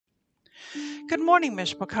Good morning,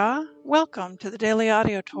 Mishpachah. Welcome to the Daily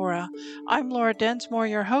Audio Torah. I'm Laura Densmore,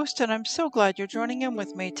 your host, and I'm so glad you're joining in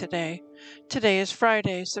with me today. Today is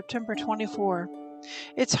Friday, September 24.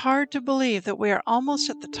 It's hard to believe that we are almost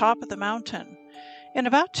at the top of the mountain. In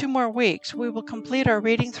about 2 more weeks, we will complete our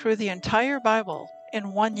reading through the entire Bible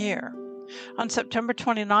in 1 year. On September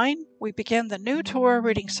 29, we begin the new Torah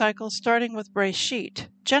reading cycle starting with Breshit,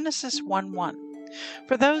 Genesis 1:1.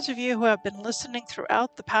 For those of you who have been listening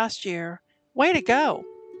throughout the past year, way to go!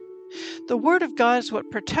 The Word of God is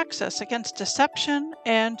what protects us against deception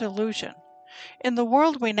and delusion. In the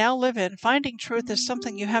world we now live in, finding truth is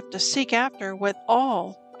something you have to seek after with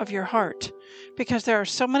all of your heart, because there are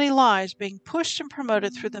so many lies being pushed and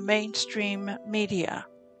promoted through the mainstream media.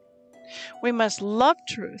 We must love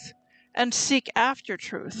truth and seek after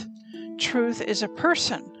truth. Truth is a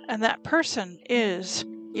person, and that person is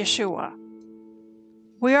Yeshua.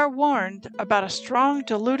 We are warned about a strong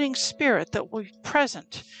deluding spirit that will be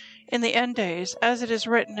present in the end days, as it is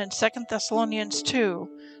written in 2 Thessalonians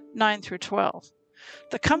 2:9-12.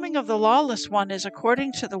 The coming of the lawless one is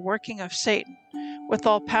according to the working of Satan, with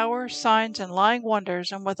all power, signs, and lying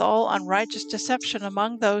wonders, and with all unrighteous deception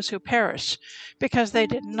among those who perish, because they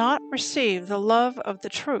did not receive the love of the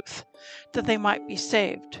truth, that they might be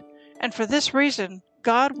saved. And for this reason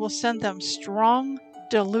God will send them strong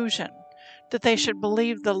delusion, that they should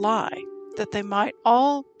believe the lie, that they might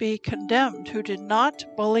all be condemned who did not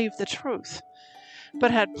believe the truth,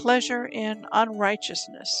 but had pleasure in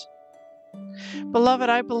unrighteousness. Beloved,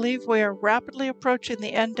 I believe we are rapidly approaching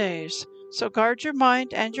the end days, so guard your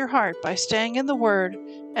mind and your heart by staying in the Word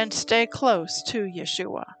and stay close to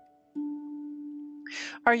Yeshua.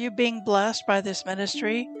 Are you being blessed by this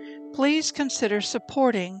ministry? Please consider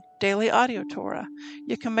supporting Daily Audio Torah.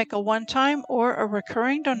 You can make a one-time or a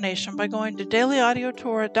recurring donation by going to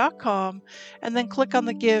dailyaudiotorah.com and then click on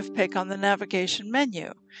the Give pick on the navigation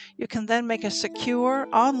menu. You can then make a secure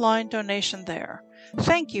online donation there.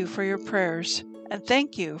 Thank you for your prayers, and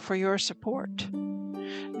thank you for your support.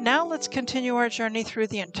 Now let's continue our journey through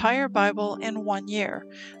the entire Bible in 1 year.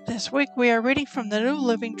 This week we are reading from the New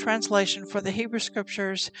Living Translation for the Hebrew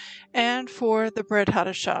Scriptures and for the Brit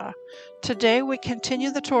Hadashah. Today we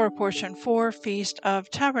continue the Torah portion for Feast of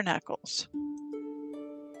Tabernacles.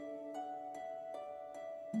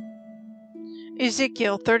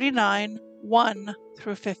 Ezekiel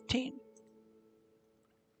 39:1-15.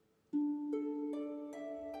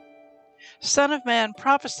 Son of man,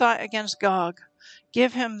 prophesy against Gog.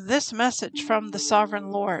 Give him this message from the Sovereign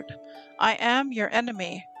Lord. I am your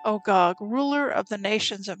enemy, O Gog, ruler of the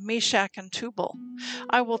nations of Meshech and Tubal.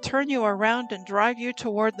 I will turn you around and drive you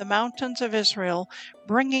toward the mountains of Israel,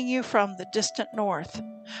 bringing you from the distant north.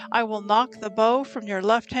 I will knock the bow from your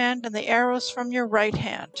left hand and the arrows from your right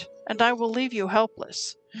hand, and I will leave you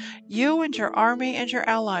helpless. You and your army and your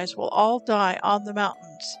allies will all die on the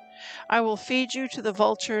mountains. I will feed you to the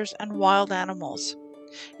vultures and wild animals.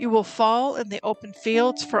 You will fall in the open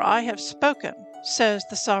fields, for I have spoken, says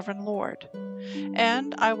the Sovereign Lord.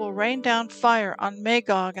 And I will rain down fire on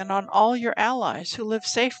Magog and on all your allies who live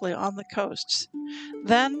safely on the coasts.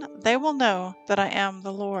 Then they will know that I am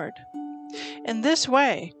the Lord. In this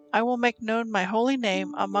way I will make known my holy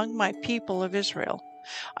name among my people of Israel.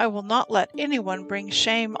 I will not let anyone bring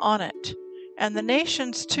shame on it. And the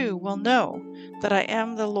nations too will know that I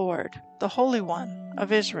am the Lord, the Holy One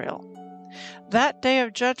of Israel. That day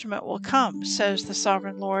of judgment will come, says the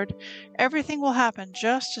Sovereign Lord. Everything will happen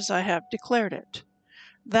just as I have declared it.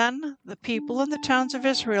 Then the people in the towns of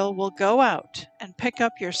Israel will go out and pick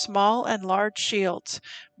up your small and large shields,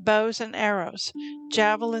 bows and arrows,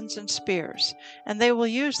 javelins and spears, and they will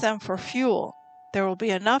use them for fuel. There will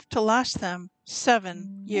be enough to last them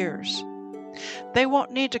 7 years. They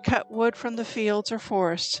won't need to cut wood from the fields or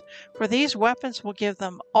forests, for these weapons will give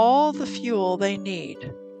them all the fuel they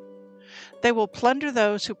need. They will plunder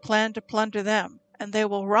those who plan to plunder them, and they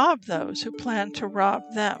will rob those who plan to rob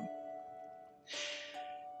them,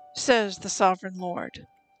 says the Sovereign Lord.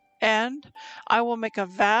 And I will make a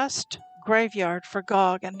vast graveyard for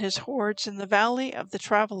Gog and his hordes in the valley of the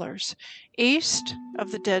travelers, east of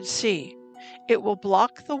the Dead Sea. It will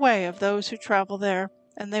block the way of those who travel there,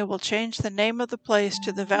 and they will change the name of the place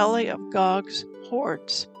to the Valley of Gog's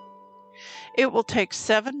Hordes. It will take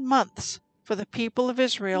 7 months for the people of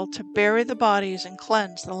Israel to bury the bodies and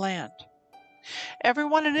cleanse the land.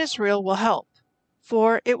 Everyone in Israel will help,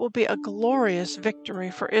 for it will be a glorious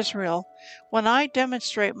victory for Israel when I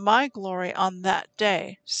demonstrate my glory on that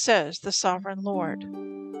day, says the Sovereign Lord.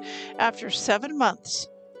 After 7 months,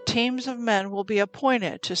 teams of men will be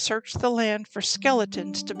appointed to search the land for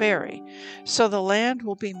skeletons to bury, so the land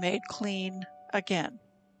will be made clean again.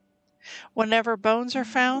 Whenever bones are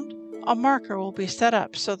found, a marker will be set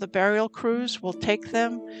up so the burial crews will take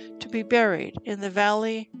them to be buried in the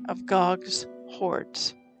valley of Gog's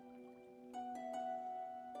hordes.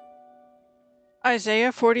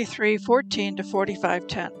 Isaiah 43:14 to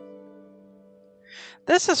 45:10.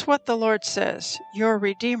 This is what the Lord says, your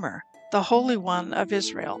Redeemer, the Holy One of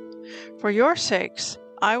Israel. For your sakes,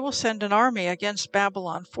 I will send an army against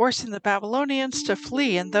Babylon, forcing the Babylonians to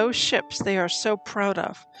flee in those ships they are so proud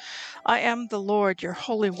of. I am the Lord, your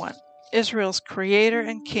Holy One, Israel's Creator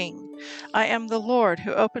and King. I am the Lord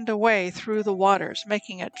who opened a way through the waters,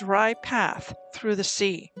 making a dry path through the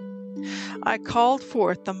sea. I called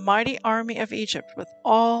forth the mighty army of Egypt with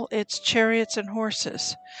all its chariots and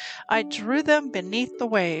horses. I drew them beneath the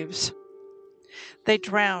waves. They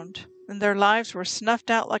drowned, and their lives were snuffed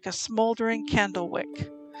out like a smoldering candle wick.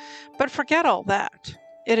 But forget all that.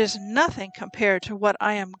 It is nothing compared to what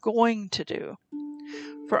I am going to do.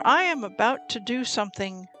 For I am about to do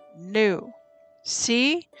something new.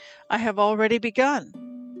 See, I have already begun.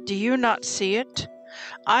 Do you not see it?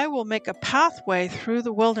 I will make a pathway through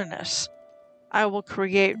the wilderness. I will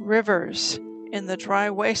create rivers in the dry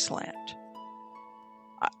wasteland.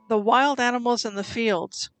 The wild animals in the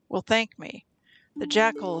fields will thank me, the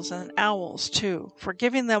jackals and owls too, for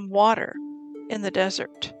giving them water in the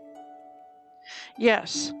desert.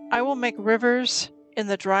 Yes, I will make rivers in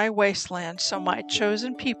the dry wasteland so my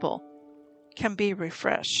chosen people can be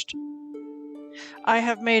refreshed. I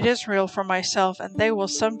have made Israel for myself, and they will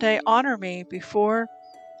someday honor me before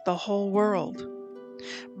the whole world.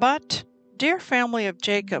 But, dear family of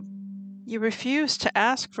Jacob, you refuse to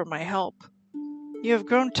ask for my help. You have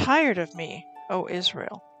grown tired of me, O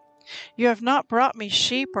Israel. You have not brought me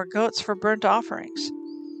sheep or goats for burnt offerings.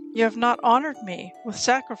 You have not honored me with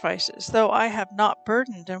sacrifices, though I have not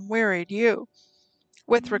burdened and wearied you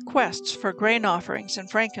with requests for grain offerings and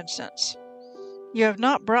frankincense. You have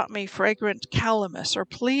not brought me fragrant calamus or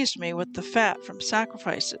pleased me with the fat from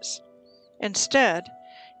sacrifices. Instead,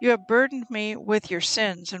 you have burdened me with your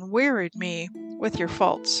sins and wearied me with your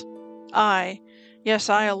faults. Yes,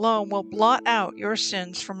 I alone will blot out your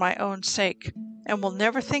sins for my own sake, and will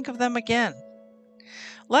never think of them again.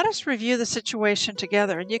 Let us review the situation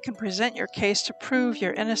together, and you can present your case to prove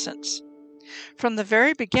your innocence. From the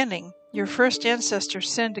very beginning, your first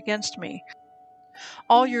ancestors sinned against me.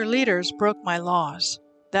 All your leaders broke my laws.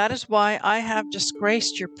 That is why I have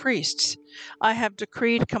disgraced your priests. I have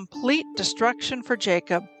decreed complete destruction for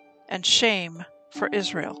Jacob and shame for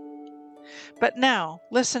Israel. But now,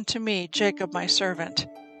 listen to me, Jacob my servant,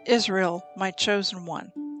 Israel my chosen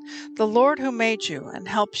one. The Lord who made you and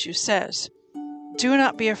helps you says, do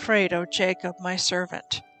not be afraid, O Jacob my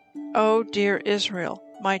servant, O dear Israel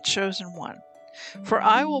my chosen one. For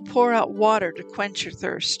I will pour out water to quench your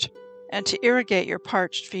thirst, and to irrigate your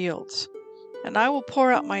parched fields. And I will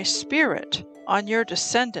pour out my spirit on your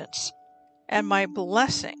descendants, and my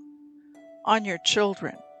blessing on your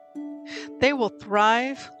children. They will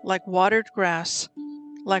thrive like watered grass,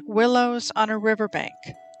 like willows on a riverbank.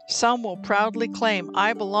 Some will proudly claim,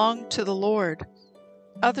 I belong to the Lord.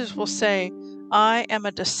 Others will say, I am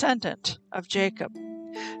a descendant of Jacob.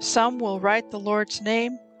 Some will write the Lord's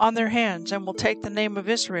name on their hands and will take the name of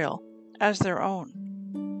Israel as their own.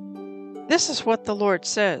 This is what the Lord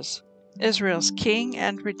says, Israel's King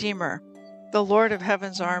and Redeemer, the Lord of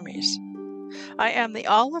heaven's armies. I am the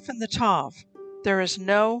Aleph and the Tav. There is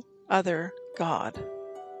no other God.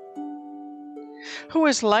 Who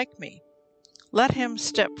is like me? Let him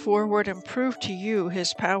step forward and prove to you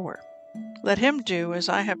his power. Let him do as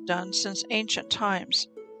I have done since ancient times,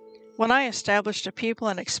 when I established a people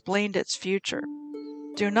and explained its future.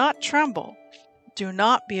 Do not tremble. Do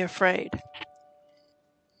not be afraid.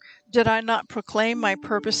 Did I not proclaim my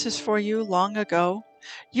purposes for you long ago?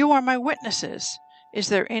 You are my witnesses. Is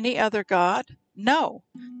there any other God? No,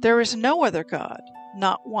 there is no other God,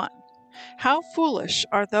 not one. How foolish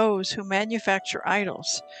are those who manufacture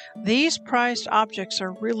idols. These prized objects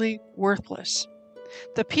are really worthless.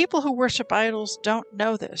 The people who worship idols don't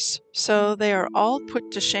know this, so they are all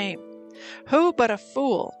put to shame. Who but a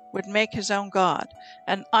fool would make his own God,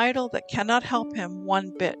 an idol that cannot help him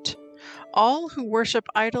one bit? All who worship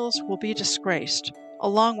idols will be disgraced,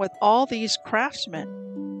 along with all these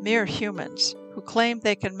craftsmen, mere humans, who claim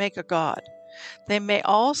they can make a god. They may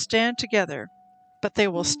all stand together, but they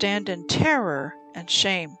will stand in terror and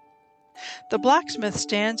shame. The blacksmith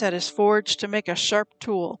stands at his forge to make a sharp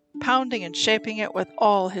tool, pounding and shaping it with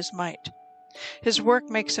all his might. His work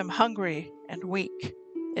makes him hungry and weak.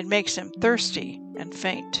 It makes him thirsty and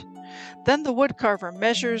faint. Then the woodcarver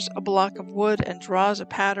measures a block of wood and draws a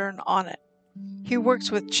pattern on it. He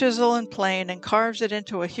works with chisel and plane and carves it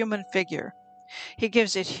into a human figure. He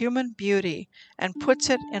gives it human beauty and puts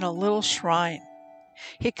it in a little shrine.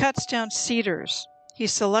 He cuts down cedars. He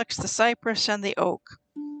selects the cypress and the oak.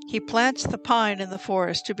 He plants the pine in the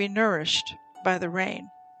forest to be nourished by the rain.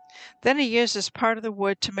 Then he uses part of the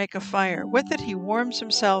wood to make a fire. With it he warms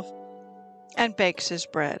himself and bakes his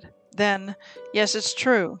bread. Then, yes, it's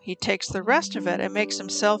true, he takes the rest of it and makes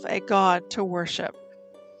himself a god to worship.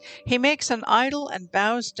 He makes an idol and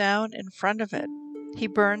bows down in front of it. He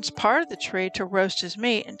burns part of the tree to roast his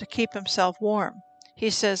meat and to keep himself warm. He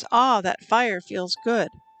says, "Ah, that fire feels good."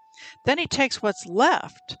 Then he takes what's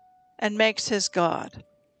left and makes his god,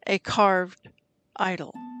 a carved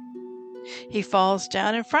idol. He falls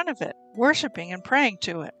down in front of it, worshiping and praying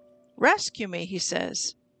to it. "Rescue me," he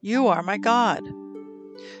says. "You are my God."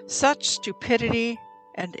 Such stupidity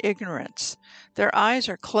and ignorance. Their eyes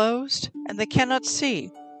are closed, and they cannot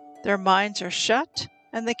see. Their minds are shut,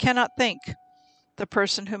 and they cannot think. The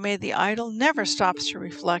person who made the idol never stops to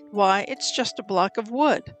reflect, "Why, it's just a block of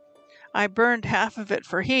wood. I burned half of it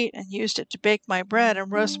for heat and used it to bake my bread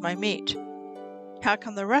and roast my meat. How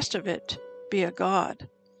can the rest of it be a god?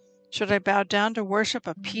 Should I bow down to worship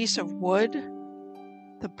a piece of wood?"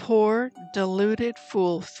 The poor, deluded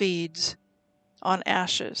fool feeds on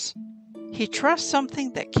ashes. He trusts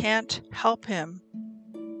something that can't help him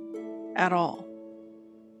at all.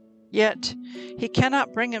 Yet he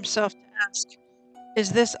cannot bring himself to ask,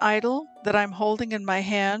 "Is this idol that I'm holding in my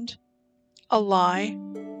hand a lie?"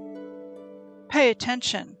 Pay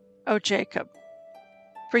attention, O Jacob,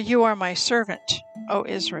 for you are my servant, O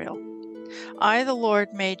Israel. I, the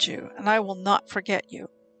Lord, made you, and I will not forget you.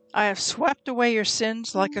 I have swept away your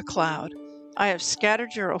sins like a cloud. I have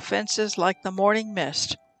scattered your offenses like the morning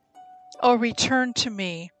mist. O return to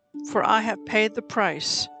me, for I have paid the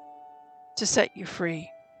price to set you free.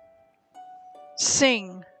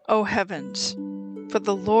 Sing, O heavens, for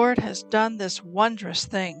the Lord has done this wondrous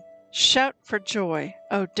thing. Shout for joy,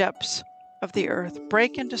 O depths of the earth.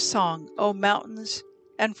 Break into song, O mountains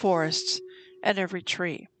and forests and every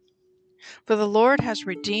tree. For the Lord has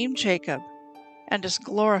redeemed Jacob and is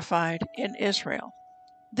glorified in Israel.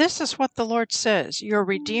 This is what the Lord says, your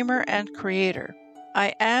Redeemer and Creator.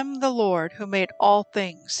 I am the Lord who made all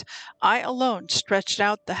things. I alone stretched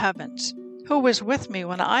out the heavens. Who was with me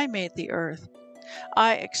when I made the earth?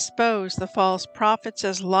 I expose the false prophets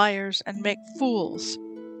as liars and make fools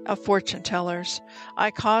of fortune tellers.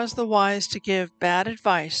 I cause the wise to give bad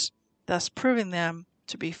advice, thus proving them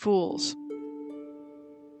to be fools.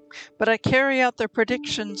 But I carry out the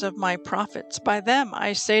predictions of my prophets. By them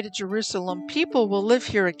I say to Jerusalem, people will live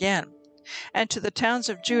here again, and to the towns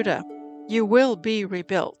of Judah, you will be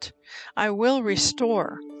rebuilt. I will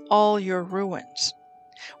restore all your ruins.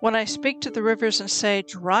 When I speak to the rivers and say,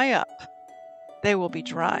 dry up, they will be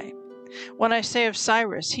dry. When I say of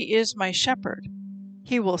Cyrus, he is my shepherd,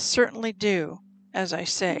 he will certainly do as I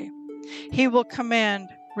say. He will command,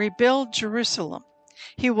 rebuild Jerusalem.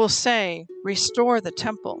 He will say, restore the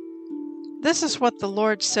temple. This is what the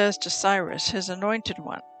Lord says to Cyrus, his anointed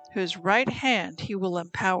one, whose right hand he will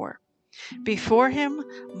empower. Before him,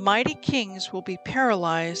 mighty kings will be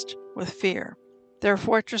paralyzed with fear. Their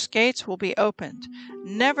fortress gates will be opened,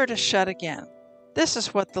 never to shut again. This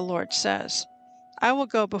is what the Lord says. I will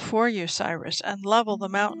go before you, Cyrus, and level the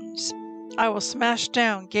mountains. I will smash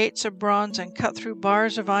down gates of bronze and cut through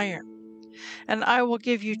bars of iron. And I will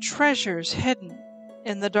give you treasures hidden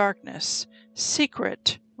in the darkness,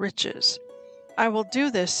 secret riches. I will do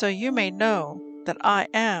this so you may know that I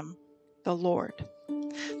am the Lord,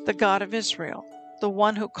 the God of Israel, the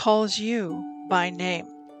one who calls you by name.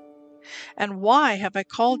 And why have I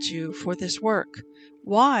called you for this work?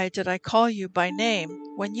 Why did I call you by name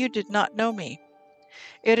when you did not know me?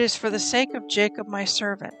 It is for the sake of Jacob my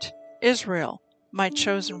servant, Israel my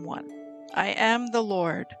chosen one. I am the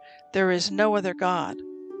Lord, there is no other God.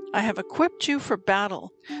 I have equipped you for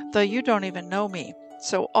battle, though you don't even know me.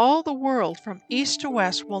 So all the world from east to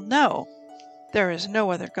west will know there is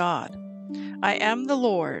no other God. I am the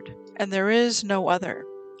Lord, and there is no other.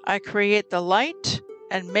 I create the light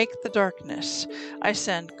and make the darkness. I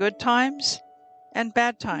send good times and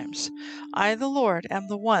bad times. I, the Lord, am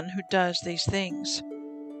the one who does these things.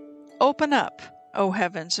 Open up, O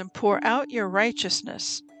heavens, and pour out your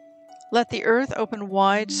righteousness. Let the earth open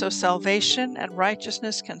wide so salvation and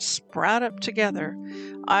righteousness can sprout up together.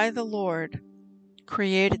 I, the Lord,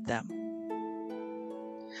 created them.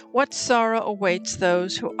 What sorrow awaits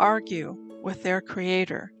those who argue with their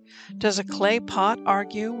Creator? Does a clay pot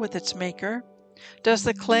argue with its maker? Does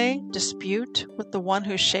the clay dispute with the one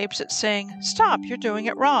who shapes it, saying, "Stop, you're doing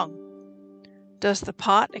it wrong"? Does the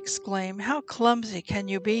pot exclaim, "How clumsy can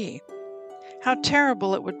you be?" How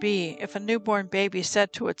terrible it would be if a newborn baby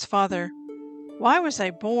said to its father, "Why was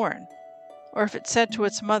I born?" Or if it said to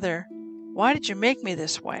its mother, "Why did you make me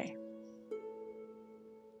this way?"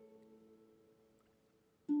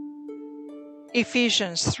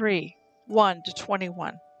 Ephesians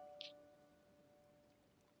 3:1-21.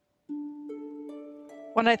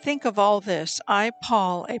 When I think of all this, I,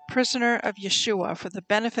 Paul, a prisoner of Yeshua for the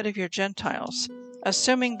benefit of your Gentiles,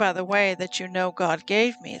 assuming by the way that you know God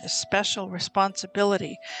gave me the special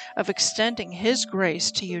responsibility of extending His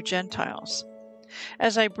grace to you Gentiles.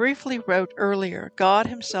 As I briefly wrote earlier, God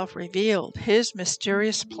Himself revealed His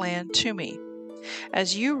mysterious plan to me.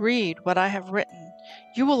 As you read what I have written,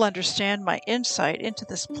 you will understand my insight into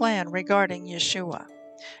this plan regarding Yeshua.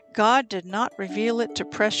 God did not reveal it to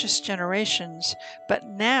precious generations, but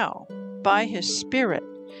now, by His Spirit,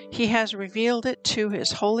 He has revealed it to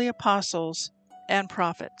His holy apostles and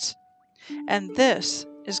prophets. And this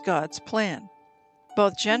is God's plan.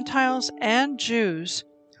 Both Gentiles and Jews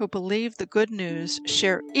who believe the good news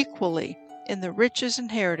share equally in the riches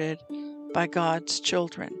inherited by God's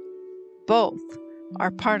children. Both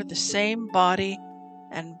are part of the same body,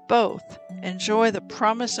 and both enjoy the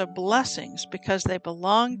promise of blessings because they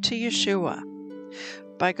belong to Yeshua.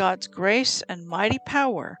 By God's grace and mighty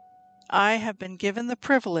power, I have been given the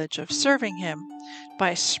privilege of serving Him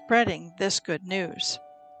by spreading this good news.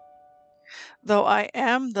 Though I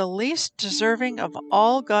am the least deserving of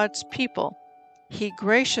all God's people, He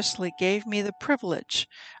graciously gave me the privilege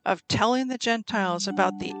of telling the Gentiles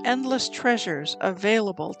about the endless treasures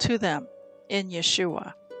available to them in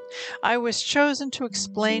Yeshua. I was chosen to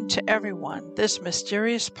explain to everyone this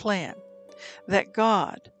mysterious plan that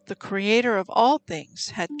God, the Creator of all things,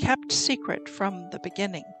 had kept secret from the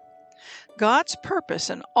beginning. God's purpose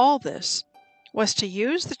in all this was to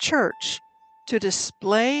use the church to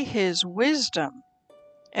display His wisdom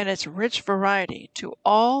and its rich variety to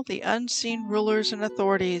all the unseen rulers and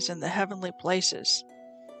authorities in the heavenly places.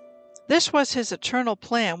 This was His eternal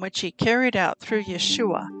plan, which He carried out through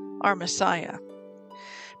Yeshua, our Messiah.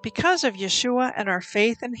 Because of Yeshua and our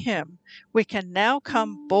faith in Him, we can now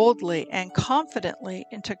come boldly and confidently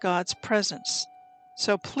into God's presence.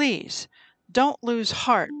 So please, don't lose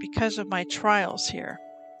heart because of my trials here.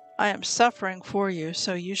 I am suffering for you,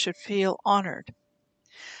 so you should feel honored.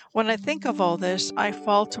 When I think of all this, I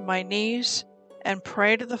fall to my knees and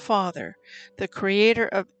pray to the Father, the Creator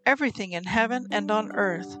of everything in heaven and on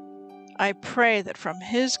earth. I pray that from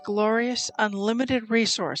His glorious, unlimited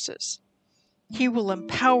resources, He will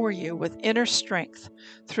empower you with inner strength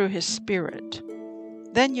through His Spirit.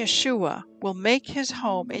 Then Yeshua will make His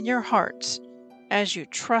home in your hearts as you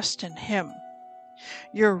trust in Him.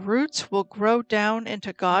 Your roots will grow down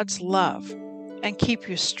into God's love and keep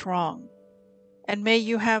you strong. And may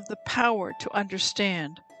you have the power to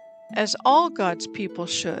understand, as all God's people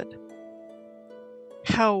should,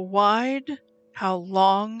 how wide, how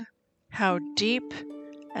long, how deep,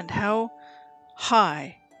 and how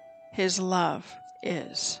high His love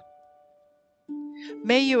is.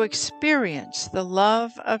 May you experience the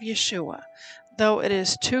love of Yeshua, though it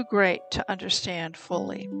is too great to understand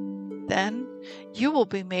fully. Then you will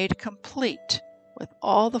be made complete with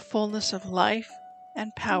all the fullness of life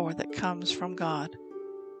and power that comes from God.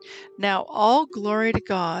 Now all glory to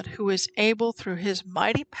God, who is able through His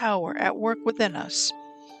mighty power at work within us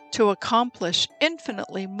to accomplish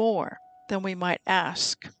infinitely more than we might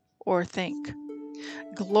ask or think.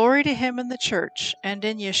 Glory to Him in the church and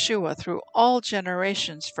in Yeshua through all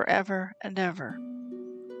generations forever and ever.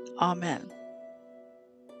 Amen.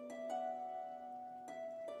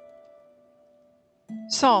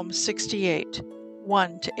 Psalm 68,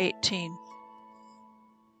 1-18.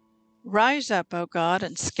 Rise up, O God,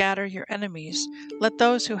 and scatter your enemies. Let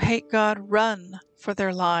those who hate God run for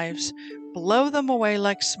their lives. Blow them away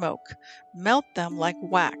like smoke. Melt them like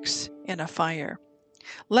wax in a fire.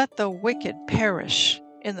 Let the wicked perish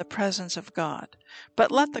in the presence of God,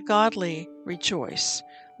 but let the godly rejoice.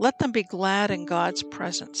 Let them be glad in God's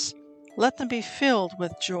presence. Let them be filled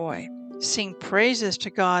with joy. Sing praises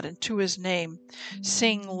to God and to His name.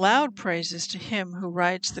 Sing loud praises to Him who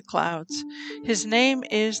rides the clouds. His name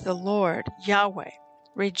is the Lord, Yahweh.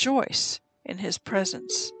 Rejoice in His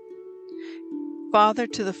presence. Father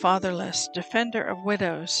to the fatherless, defender of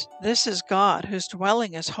widows, this is God whose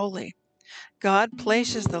dwelling is holy. God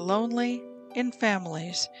places the lonely in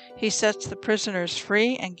families. He sets the prisoners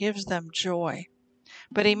free and gives them joy.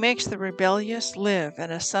 But He makes the rebellious live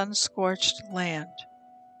in a sun-scorched land.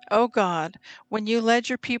 O God, when you led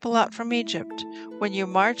your people out from Egypt, when you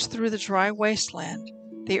marched through the dry wasteland,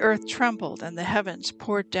 the earth trembled and the heavens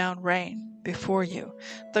poured down rain. before you,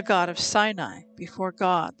 the God of Sinai before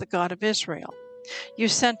God, the God of Israel. You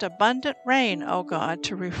sent abundant rain, O God,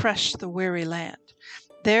 to refresh the weary land.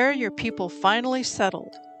 There your people finally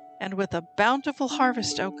settled, and with a bountiful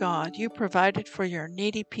harvest, O God, you provided for your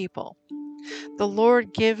needy people. The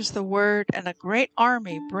Lord gives the word, and a great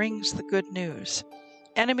army brings the good news.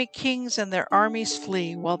 Enemy kings and their armies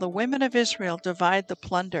flee, while the women of Israel divide the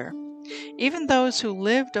plunder. Even those who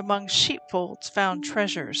lived among sheepfolds found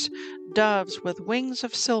treasures, doves with wings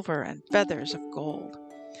of silver and feathers of gold.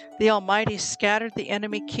 The Almighty scattered the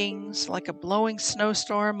enemy kings like a blowing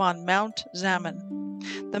snowstorm on Mount Zaman.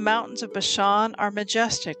 The mountains of Bashan are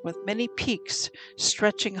majestic, with many peaks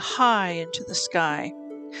stretching high into the sky.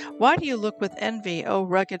 Why do you look with envy, O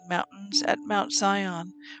rugged mountains, at Mount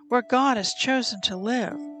Zion, where God has chosen to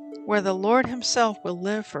live, where the Lord himself will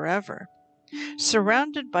live forever?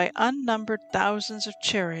 Surrounded by unnumbered thousands of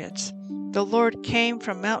chariots, the Lord came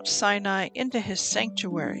from Mount Sinai into his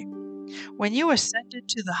sanctuary. When you ascended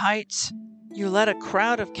to the heights, you led a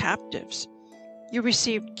crowd of captives. You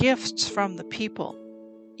received gifts from the people,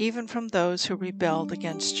 even from those who rebelled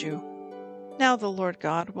against you. Now the Lord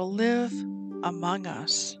God will live among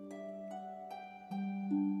us.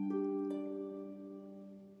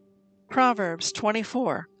 Proverbs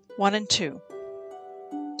 24, 1 and 2.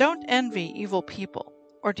 Don't envy evil people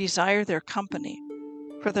or desire their company,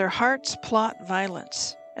 for their hearts plot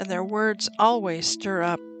violence, and their words always stir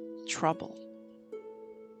up trouble.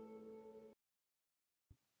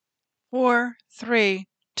 4, 3,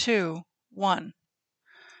 2, 1.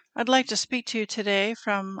 I'd like to speak to you today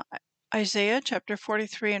from Isaiah chapter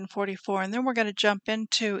 43 and 44, and then we're going to jump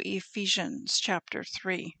into Ephesians chapter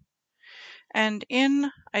 3. And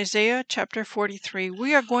in Isaiah chapter 43,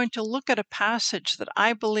 we are going to look at a passage that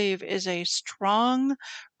I believe is a strong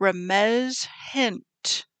remez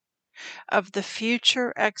hint of the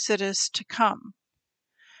future Exodus to come.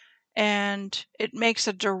 And it makes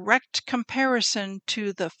a direct comparison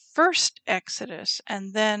to the first Exodus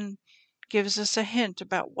and then gives us a hint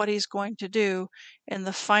about what he's going to do in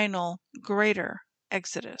the final greater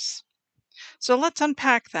Exodus. So let's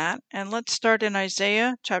unpack that, and let's start in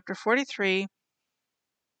Isaiah chapter 43,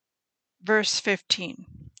 verse 15.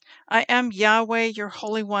 I am Yahweh, your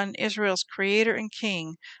Holy One, Israel's Creator and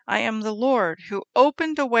King. I am the Lord who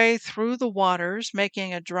opened a way through the waters,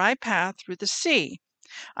 making a dry path through the sea.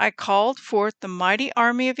 I called forth the mighty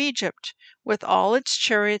army of Egypt, with all its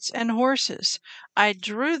chariots and horses. I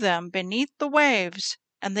drew them beneath the waves,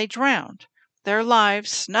 and they drowned, their lives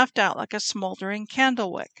snuffed out like a smoldering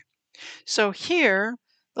candle wick. So here,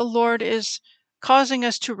 the Lord is causing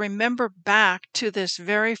us to remember back to this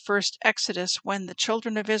very first Exodus when the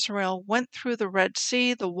children of Israel went through the Red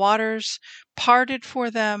Sea, the waters parted for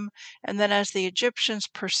them, and then as the Egyptians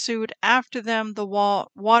pursued after them, the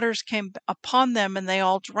waters came upon them and they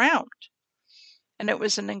all drowned. And it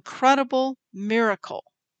was an incredible miracle.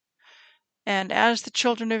 And as the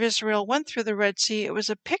children of Israel went through the Red Sea, it was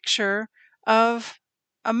a picture of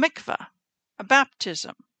a mikvah, a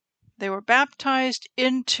baptism. They were baptized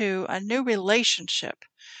into a new relationship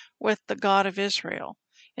with the God of Israel,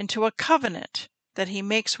 into a covenant that he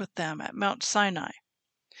makes with them at Mount Sinai.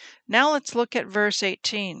 Now let's look at verse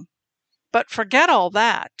 18. But forget all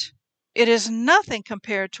that. It is nothing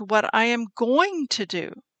compared to what I am going to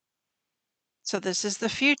do. So this is the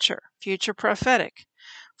future prophetic.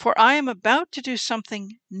 For I am about to do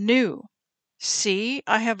something new. See,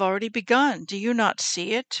 I have already begun. Do you not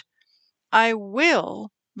see it? I will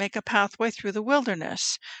make a pathway through the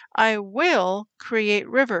wilderness. I will create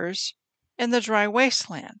rivers in the dry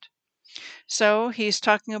wasteland. So he's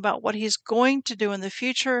talking about what he's going to do in the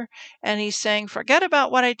future, and he's saying, forget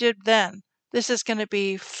about what I did then. This is going to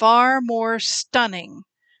be far more stunning,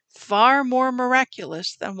 far more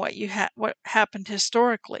miraculous than what happened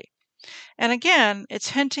historically. And again,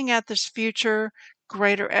 it's hinting at this future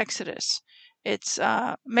greater Exodus. It's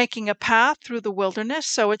making a path through the wilderness,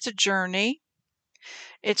 so it's a journey.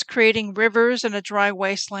 It's creating rivers in a dry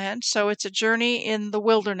wasteland, so it's a journey in the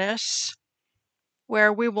wilderness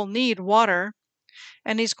where we will need water,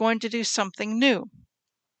 and he's going to do something new.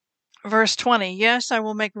 Verse 20, yes, I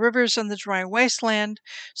will make rivers in the dry wasteland,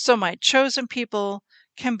 so my chosen people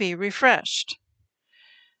can be refreshed.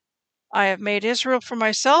 I have made Israel for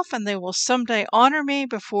myself, and they will someday honor me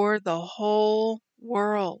before the whole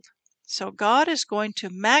world. So God is going to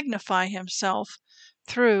magnify himself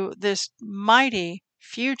through this mighty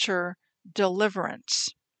future deliverance.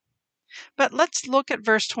 But let's look at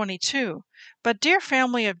verse 22. But dear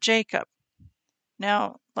family of Jacob,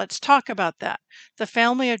 Now, let's talk about that. The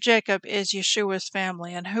family of Jacob is Yeshua's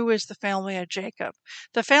family. And who is the family of Jacob?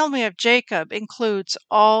 The family of Jacob includes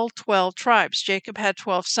all 12 tribes. Jacob had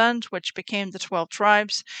 12 sons, which became the 12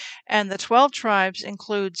 tribes. And the 12 tribes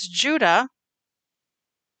includes Judah,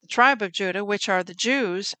 the tribe of Judah, which are the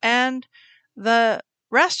Jews, and the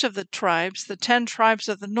rest of the tribes, the 10 tribes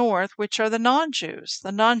of the north, which are the non-Jews,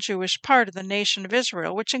 the non-Jewish part of the nation of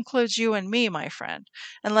Israel, which includes you and me, my friend,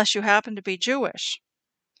 unless you happen to be Jewish.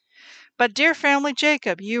 But dear family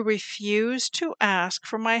Jacob, you refuse to ask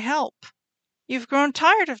for my help. You've grown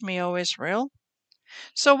tired of me, O Israel.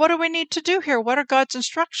 So what do we need to do here? What are God's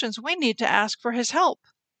instructions? We need to ask for his help.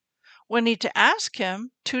 We need to ask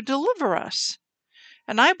him to deliver us.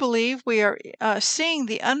 And I believe we are seeing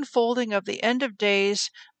the unfolding of the end of days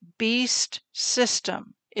beast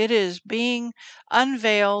system. It is being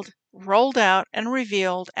unveiled, rolled out, and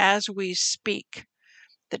revealed as we speak.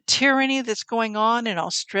 The tyranny that's going on in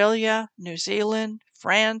Australia, New Zealand,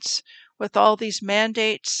 France, with all these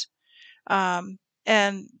mandates, and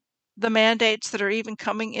the mandates that are even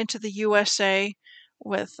coming into the USA,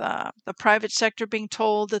 with the private sector being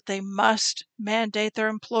told that they must mandate their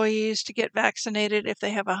employees to get vaccinated if they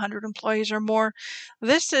have 100 employees or more.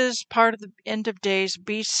 This is part of the end of days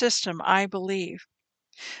beast system, I believe.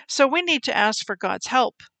 So we need to ask for God's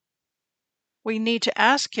help. We need to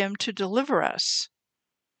ask him to deliver us.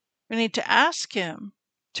 We need to ask him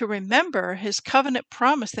to remember his covenant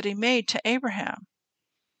promise that he made to Abraham,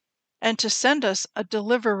 and to send us a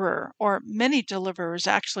deliverer, or many deliverers,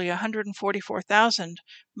 actually 144,000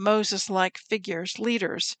 Moses-like figures,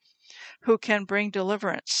 leaders, who can bring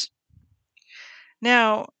deliverance.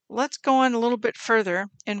 Now, let's go on a little bit further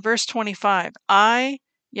in verse 25. I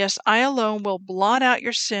alone will blot out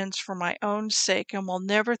your sins for my own sake and will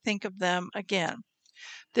never think of them again.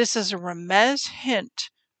 This is a remez hint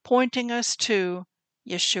pointing us to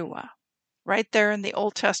Yeshua, right there in the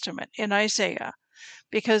Old Testament, in Isaiah.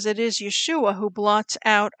 Because it is Yeshua who blots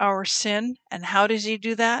out our sin. And how does he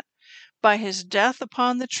do that? By his death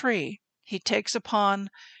upon the tree. He takes upon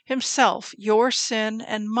himself your sin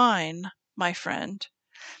and mine, my friend,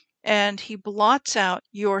 and he blots out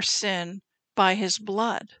your sin by his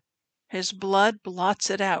blood. His blood blots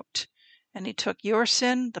it out. And he took your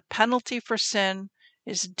sin. The penalty for sin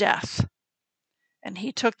is death. And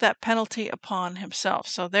he took that penalty upon himself.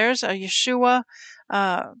 So there's a Yeshua.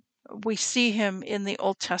 We see him in the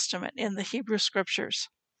Old Testament, in the Hebrew Scriptures.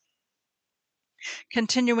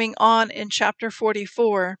 Continuing on in chapter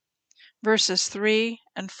 44, verses 3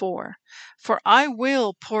 and 4. For I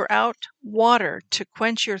will pour out water to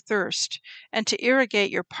quench your thirst, and to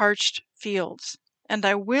irrigate your parched fields. And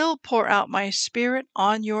I will pour out my spirit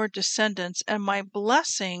on your descendants, and my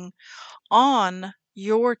blessing on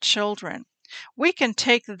your children. We can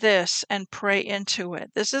take this and pray into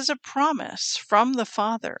it. This is a promise from the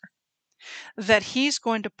Father that he's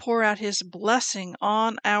going to pour out his blessing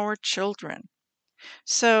on our children.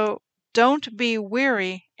 So don't be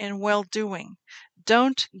weary in well-doing.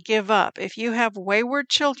 Don't give up. If you have wayward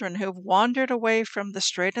children who've wandered away from the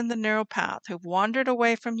straight and the narrow path, who've wandered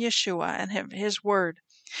away from Yeshua and his word,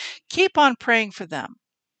 keep on praying for them.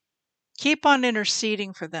 Keep on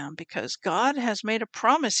interceding for them, because God has made a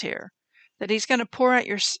promise here that he's going to pour out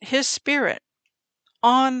his spirit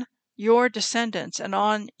on your descendants and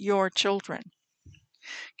on your children.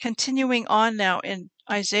 Continuing on now in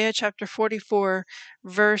Isaiah chapter 44,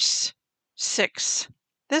 verse 6.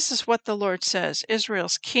 This is what the Lord says,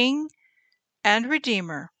 Israel's King and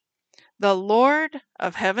Redeemer, the Lord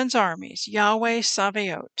of heaven's armies, Yahweh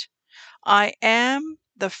Sabaoth. I am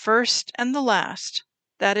the first and the last,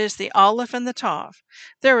 that is the Aleph and the Tav.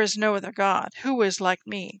 There is no other God who is like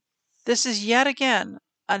me. This is yet again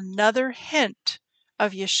another hint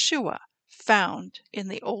of Yeshua found in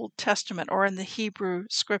the Old Testament, or in the Hebrew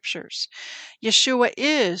Scriptures. Yeshua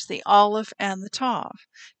is the Aleph and the Tav.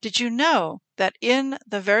 Did you know that in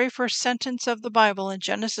the very first sentence of the Bible, in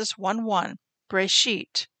Genesis 1:1,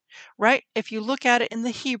 Breshit, right, if you look at it in the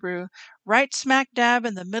Hebrew, right smack dab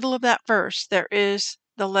in the middle of that verse, there is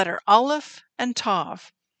the letter Aleph and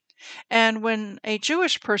Tav. And when a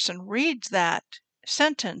Jewish person reads that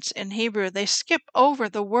sentence in Hebrew, they skip over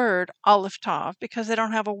the word Aleph Tav because they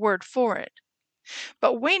don't have a word for it.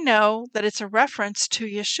 But we know that it's a reference to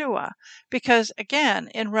Yeshua because, again,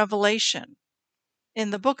 in Revelation,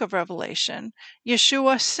 in the book of Revelation,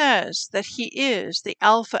 Yeshua says that he is the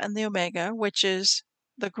Alpha and the Omega, which is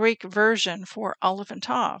the Greek version for Aleph and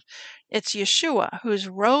Tav. It's Yeshua, whose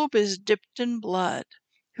robe is dipped in blood,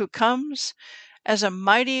 who comes as a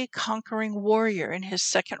mighty conquering warrior in his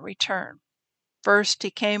second return. First, he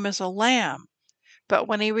came as a lamb, But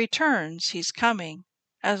when he returns, he's coming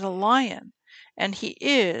as a lion, and he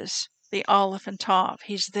is the Aleph and Tav.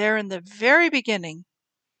 He's there in the very beginning,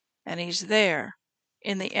 and he's there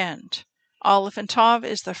in the end. Aleph and Tav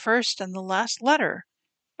is the first and the last letter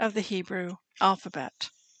of the Hebrew alphabet.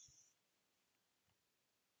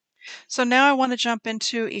 So now I want to jump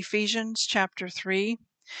into Ephesians chapter 3,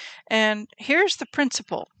 and here's the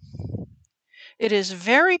principle. It is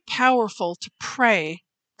very powerful to pray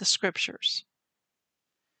the scriptures.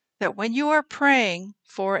 That when you are praying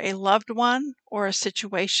for a loved one or a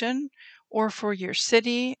situation or for your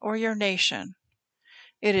city or your nation,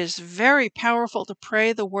 it is very powerful to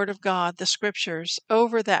pray the Word of God, the Scriptures,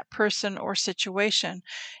 over that person or situation,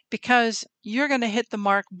 because you're going to hit the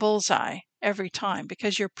mark bullseye every time,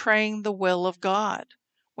 because you're praying the will of God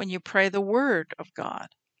when you pray the Word of God.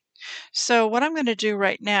 So what I'm going to do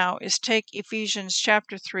right now is take Ephesians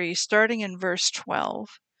chapter 3, starting in verse 12,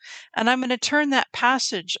 and I'm going to turn that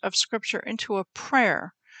passage of Scripture into a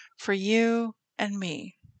prayer for you and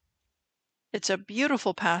me. It's a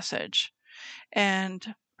beautiful passage,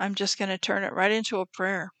 and I'm just going to turn it right into a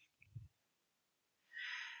prayer.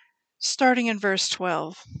 Starting in verse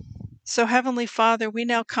 12. So, Heavenly Father, we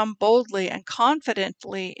now come boldly and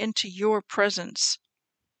confidently into your presence.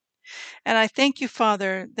 And I thank you,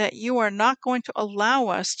 Father, that you are not going to allow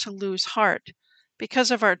us to lose heart because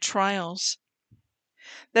of our trials.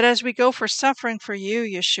 That as we go for suffering for you,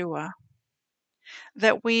 Yeshua,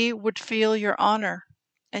 that we would feel your honor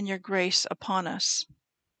and your grace upon us.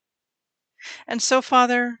 And so,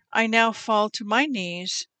 Father, I now fall to my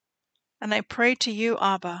knees and I pray to you,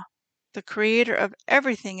 Abba, the creator of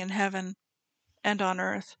everything in heaven and on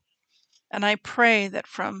earth. And I pray that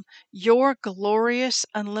from your glorious,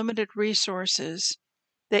 unlimited resources,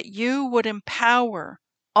 that you would empower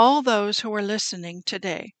all those who are listening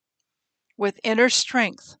today with inner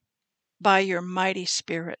strength by your mighty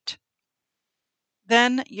Spirit.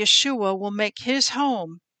 Then Yeshua will make his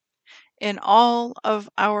home in all of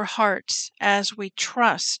our hearts as we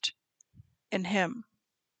trust in him.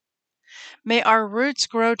 May our roots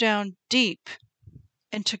grow down deep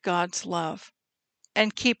into God's love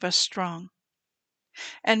and keep us strong.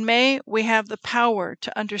 And may we have the power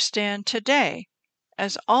to understand today,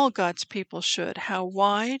 as all God's people should, how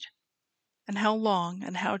wide and how long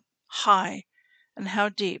and how high and how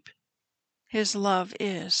deep his love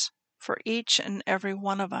is for each and every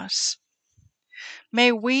one of us.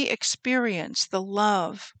 May we experience the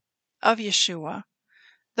love of Yeshua,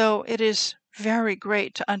 though it is very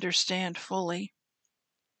great to understand fully.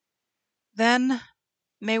 Then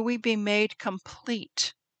may we be made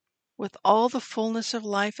complete with all the fullness of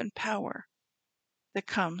life and power that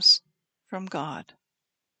comes from God.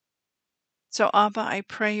 So, Abba, I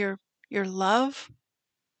pray your love,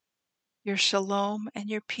 your shalom, and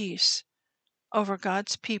your peace over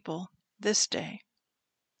God's people this day.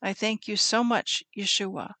 I thank you so much,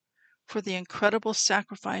 Yeshua, for the incredible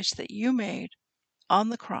sacrifice that you made on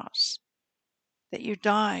the cross, that you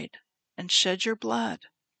died and shed your blood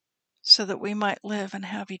so that we might live and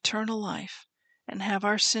have eternal life and have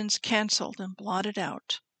our sins canceled and blotted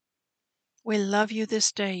out. We love you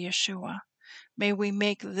this day, Yeshua. May we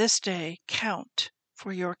make this day count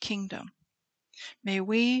for your kingdom. May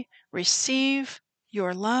we receive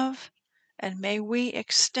your love, and may we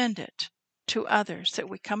extend it to others that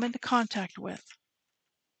we come into contact with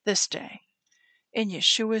this day. In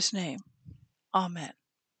Yeshua's name, amen.